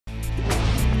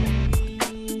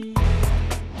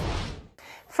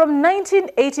From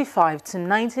 1985 to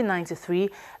 1993,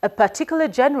 a particular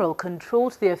general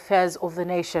controlled the affairs of the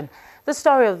nation. The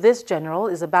story of this general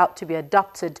is about to be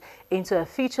adapted into a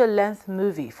feature-length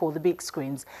movie for the big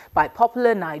screens by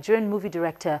popular Nigerian movie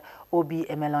director Obi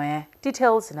Emelonye.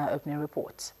 Details in our opening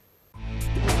report.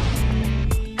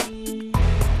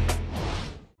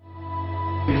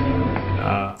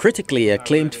 Critically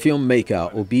acclaimed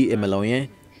filmmaker Obi Emelonye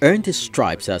earned his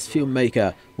stripes as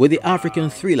filmmaker with the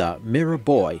African thriller Mirror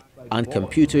Boy and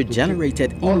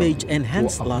computer-generated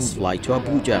image-enhanced Last Flight to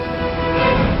Abuja.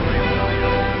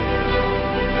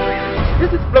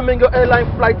 This is Flamingo Airline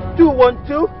Flight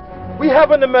 212. We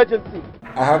have an emergency.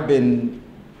 I have been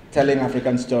telling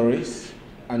African stories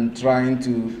and trying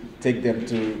to take them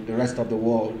to the rest of the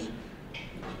world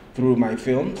through my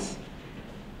films.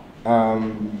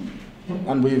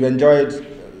 And we've enjoyed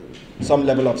some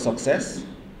level of success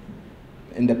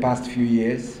in the past few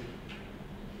years.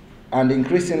 And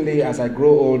increasingly, as I grow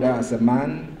older as a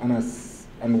man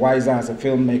and wiser as a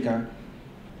filmmaker,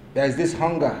 there's this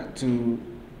hunger to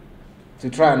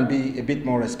try and be a bit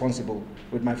more responsible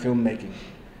with my filmmaking.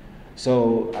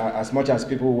 So as much as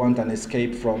people want an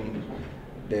escape from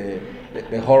the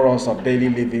horrors of daily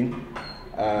living,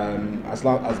 as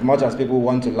much as people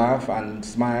want to laugh and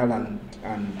smile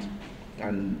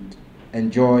and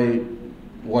enjoy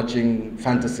watching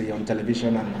fantasy on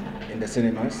television and in the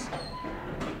cinemas,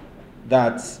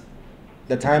 that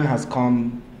the time has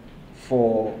come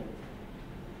for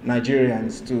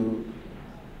Nigerians to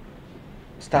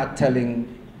start telling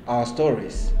our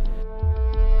stories.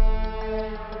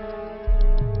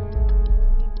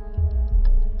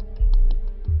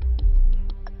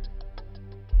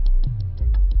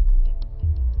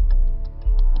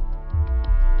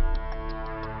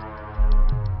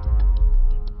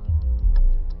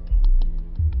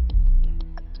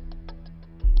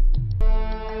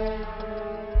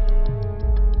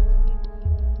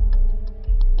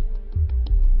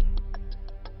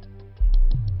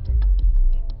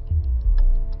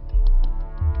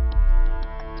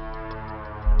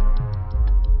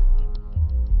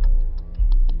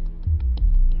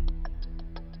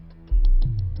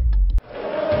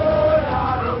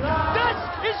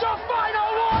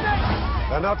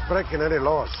 They're not breaking any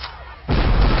laws.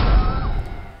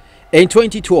 In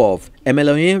 2012,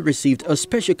 Emelonye received a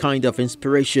special kind of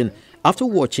inspiration after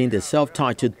watching the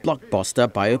self-titled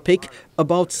blockbuster biopic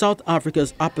about South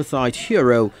Africa's apartheid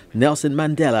hero Nelson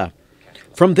Mandela.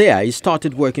 From there, he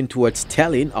started working towards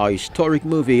telling a historic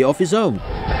movie of his own. If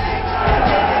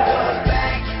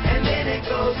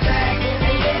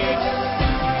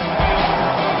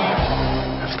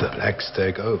the blacks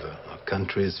take over, our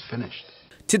country is finished.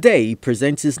 Today, he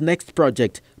presents his next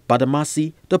project,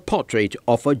 Badamasi, the Portrait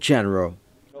of a General.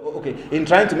 Okay, in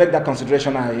trying to make that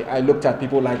consideration, I looked at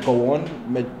people like Gowon,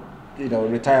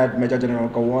 retired Major General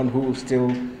Gowon, who's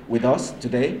still with us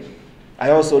today.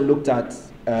 I also looked at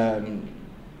General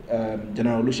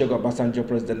Olusegun Obasanjo,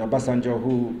 President Obasanjo,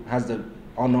 who has the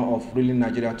honor of ruling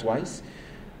Nigeria twice.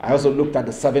 I also looked at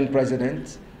the seventh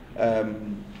president,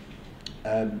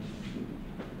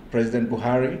 President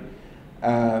Buhari.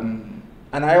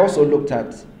 And I also looked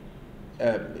at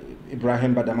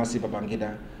Ibrahim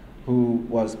Babangida, who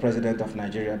was president of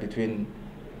Nigeria between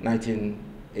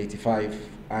 1985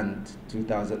 and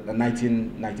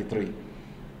 1993.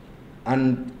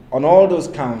 And on all those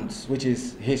counts, which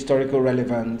is historical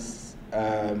relevance,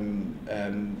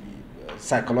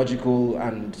 psychological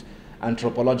and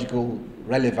anthropological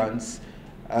relevance,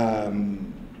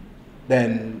 then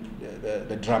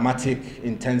the dramatic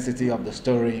intensity of the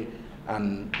story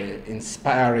and the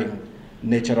inspiring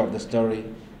nature of the story,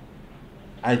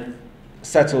 I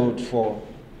settled for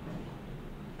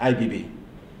IBB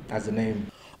as the name.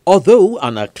 Although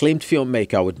an acclaimed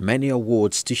filmmaker with many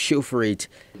awards to show for it,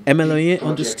 Emelonye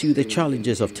understood the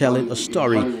challenges of telling a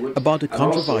story about a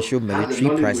controversial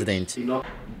military president.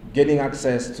 Gaining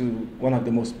access to one of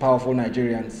the most powerful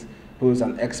Nigerians, who is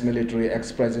an ex-military,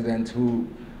 ex-president, who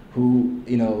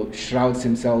shrouds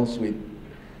himself with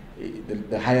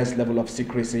the highest level of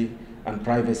secrecy and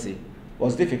privacy,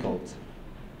 was difficult.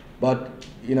 But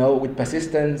with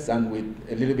persistence and with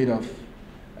a little bit of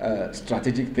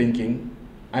strategic thinking,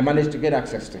 I managed to get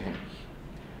access to him.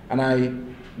 And I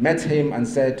met him and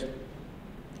said,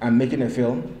 I'm making a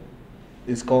film.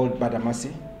 It's called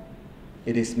Badamasi.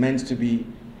 It is meant to be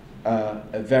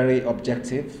a very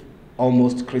objective,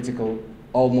 almost critical,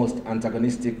 almost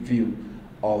antagonistic view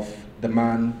of the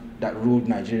man that ruled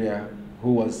Nigeria,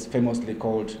 who was famously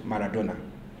called Maradona.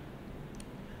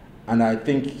 And I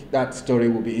think that story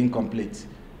will be incomplete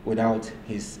without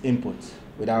his input,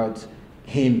 without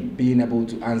him being able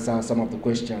to answer some of the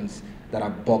questions that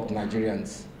have bugged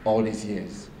Nigerians all these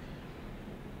years.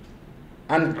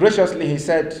 And graciously he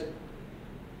said,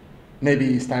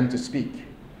 maybe it's time to speak.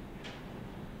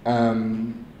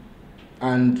 And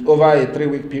over a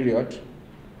 3-week period,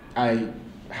 I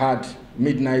had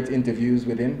midnight interviews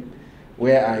with him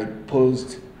where I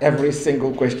posed every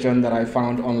single question that I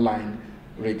found online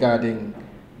regarding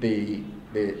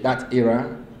that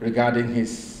era, regarding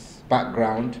his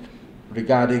background,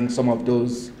 regarding some of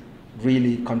those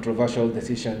really controversial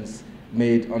decisions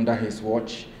made under his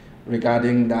watch,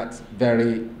 regarding that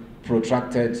very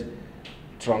protracted,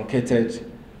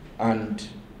 truncated, and,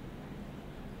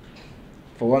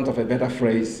 for want of a better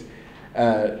phrase,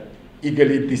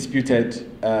 eagerly disputed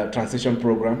transition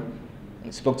program. I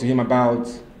spoke to him about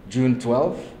June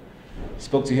 12th.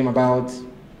 Spoke to him about,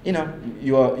 you know,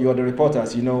 you're the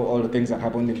reporters, you know all the things that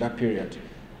happened in that period.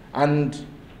 And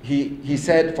he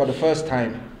said for the first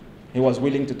time he was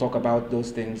willing to talk about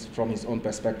those things from his own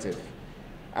perspective.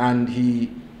 And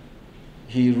he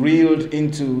reeled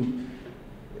into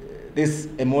this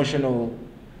emotional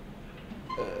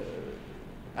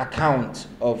account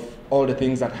of all the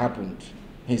things that happened,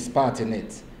 his part in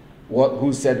it,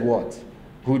 who said what,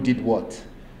 who did what.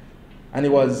 And it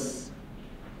was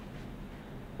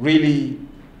really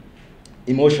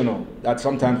emotional that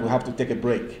sometimes we have to take a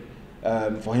break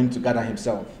for him to gather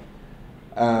himself.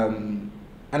 And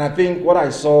I think what I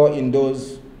saw in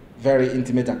those very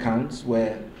intimate accounts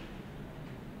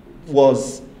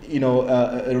was, you know,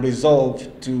 a resolve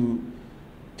to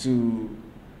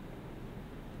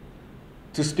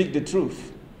speak the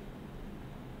truth.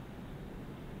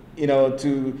 You know,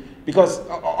 because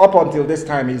up until this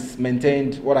time he's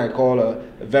maintained what I call a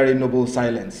very noble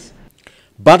silence.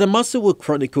 Badamasi will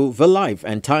chronicle the life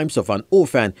and times of an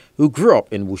orphan who grew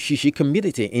up in Wushishi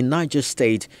community in Niger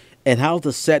State and how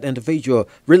the said individual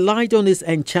relied on his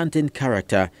enchanting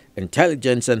character,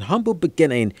 intelligence and humble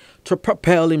beginning to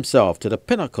propel himself to the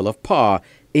pinnacle of power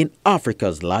in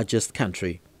Africa's largest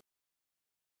country.